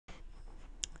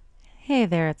Hey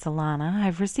there, it's Alana.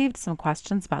 I've received some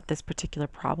questions about this particular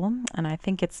problem, and I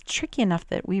think it's tricky enough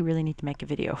that we really need to make a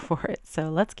video for it. So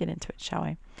let's get into it, shall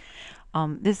we?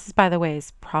 This is, by the way,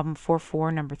 is problem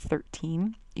 4.4, number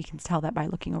 13. You can tell that by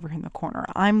looking over here in the corner.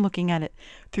 I'm looking at it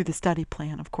through the study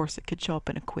plan. Of course, it could show up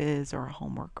in a quiz or a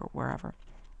homework or wherever.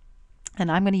 And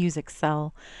I'm going to use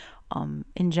Excel.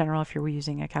 In general, if you're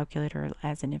using a calculator,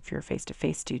 as in if you're a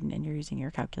face-to-face student and you're using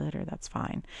your calculator, that's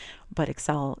fine. But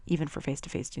Excel, even for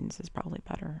face-to-face students, is probably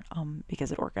better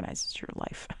because it organizes your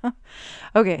life.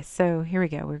 Okay, so here we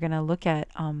go. We're going to look at,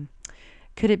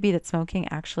 could it be that smoking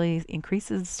actually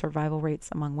increases survival rates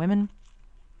among women?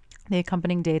 The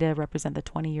accompanying data represent the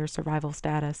 20-year survival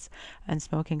status and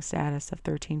smoking status of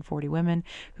 1340 women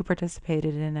who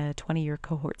participated in a 20-year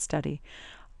cohort study.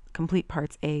 Complete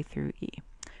parts A through E.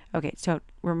 Okay, so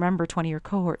remember, 20-year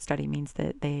cohort study means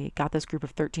that they got this group of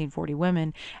 1340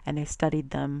 women and they studied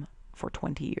them for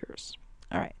 20 years.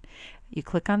 All right, you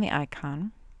click on the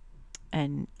icon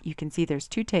and you can see there's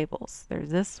two tables.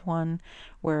 There's this one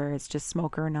where it's just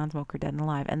smoker, non-smoker, dead and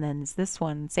alive, and then there's this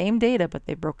one, same data, but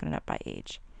they've broken it up by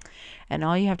age. And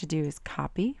all you have to do is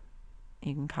copy.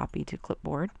 You can copy to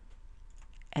clipboard.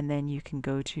 And then you can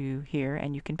go to here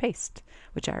and you can paste,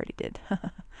 which I already did.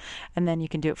 And then you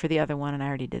can do it for the other one, and I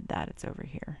already did that. It's over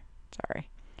here. Sorry.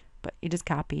 But you just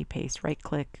copy, paste, right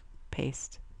click,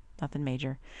 paste. Nothing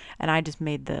major. And I just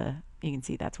made you can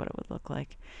see that's what it would look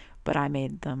like. But I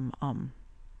made them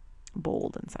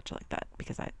bold and such like that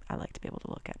because I like to be able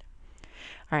to look at it.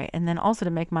 All right, and then also to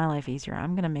make my life easier,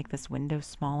 I'm going to make this window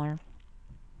smaller.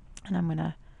 And I'm going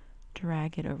to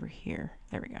drag it over here.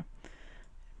 There we go.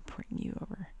 Bring you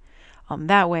over.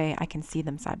 That way I can see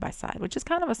them side by side, which is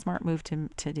kind of a smart move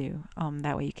to do.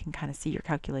 That way you can kind of see your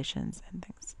calculations and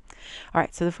things. All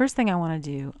right, so the first thing I want to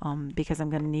do, because I'm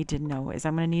going to need to know, is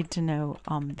I'm going to need to know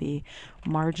the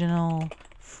marginal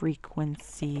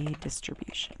frequency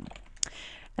distribution.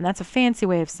 And that's a fancy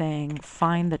way of saying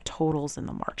find the totals in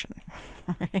the margin.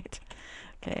 Right?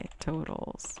 Okay,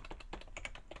 totals.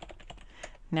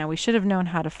 Now, we should have known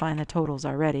how to find the totals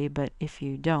already, but if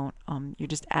you don't, you're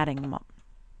just adding them up.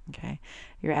 Okay,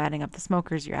 you're adding up the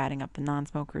smokers, you're adding up the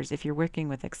non-smokers. If you're working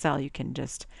with Excel, you can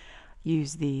just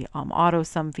use the auto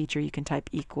sum feature. You can type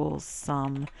equals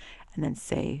sum and then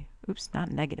say, oops,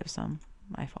 not negative sum,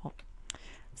 my fault,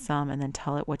 sum, and then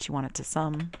tell it what you want it to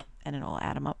sum, and it'll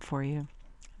add them up for you. And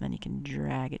then you can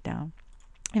drag it down.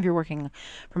 If you're working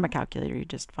from a calculator, you're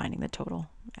just finding the total.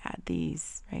 Add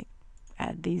these, right?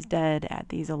 Add these dead, add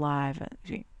these alive,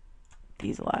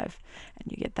 these alive,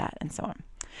 and you get that, and so on.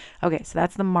 Okay, so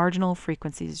that's the marginal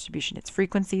frequency distribution. It's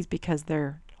frequencies because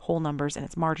they're whole numbers, and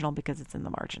it's marginal because it's in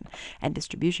the margin, and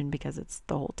distribution because it's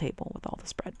the whole table with all the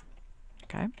spread.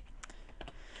 Okay.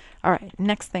 All right,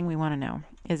 next thing we want to know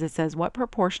is it says what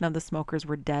proportion of the smokers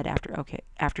were dead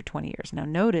after 20 years. Now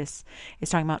notice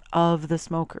it's talking about of the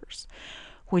smokers,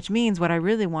 which means what I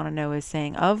really want to know is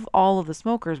saying of all of the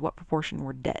smokers, what proportion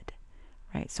were dead.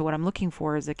 Right, so what I'm looking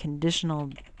for is a conditional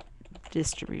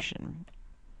distribution.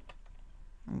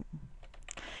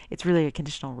 It's really a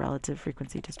conditional relative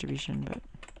frequency distribution, but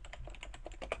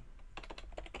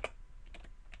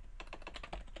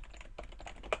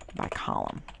by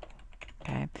column.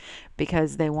 Okay,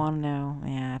 because they want to know,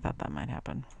 yeah, I thought that might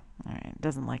happen. All right, it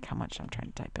doesn't like how much I'm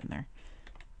trying to type in there.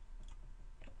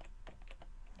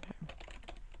 Okay.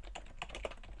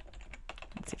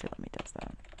 Let's see if it let me does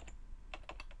that.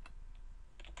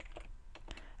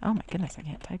 Oh my goodness, I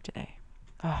can't type today.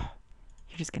 Oh,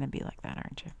 you're just going to be like that,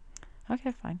 aren't you?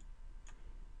 Okay, fine.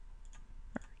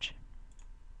 Merge.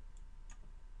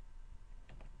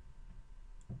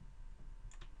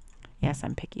 Yes,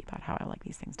 I'm picky about how I like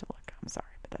these things to look. I'm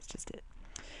sorry, but that's just it.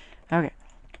 Okay.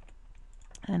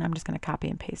 And I'm just going to copy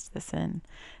and paste this in.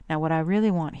 Now, what I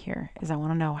really want here is I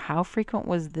want to know how frequent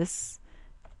was this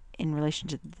in relation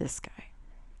to this guy.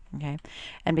 Okay.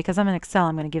 And because I'm in Excel,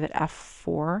 I'm going to give it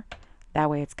F4. That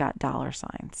way it's got dollar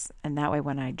signs. And that way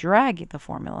when I drag the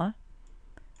formula,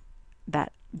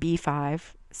 that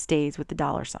B5 stays with the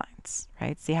dollar signs,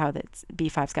 right? See how that's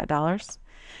B5's got dollars?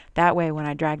 That way when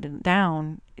I dragged it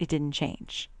down, it didn't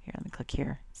change. Here, let me click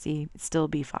here. See, it's still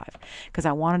B5 because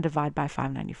I want to divide by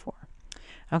 594.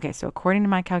 Okay, so according to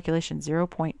my calculation,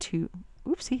 0.2,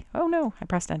 oopsie, oh no, I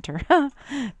pressed enter.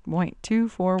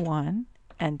 0.241,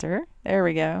 enter, there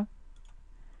we go.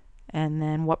 And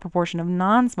then what proportion of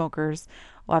non-smokers?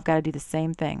 Well, I've got to do the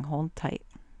same thing. Hold tight.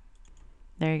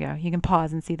 There you go. You can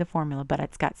pause and see the formula, but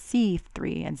it's got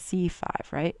C3 and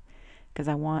C5, right? Because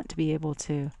I want to be able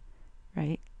to,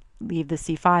 right, leave the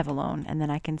C5 alone, and then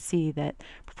I can see that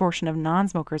proportion of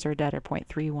non-smokers are dead are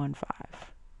 0.315.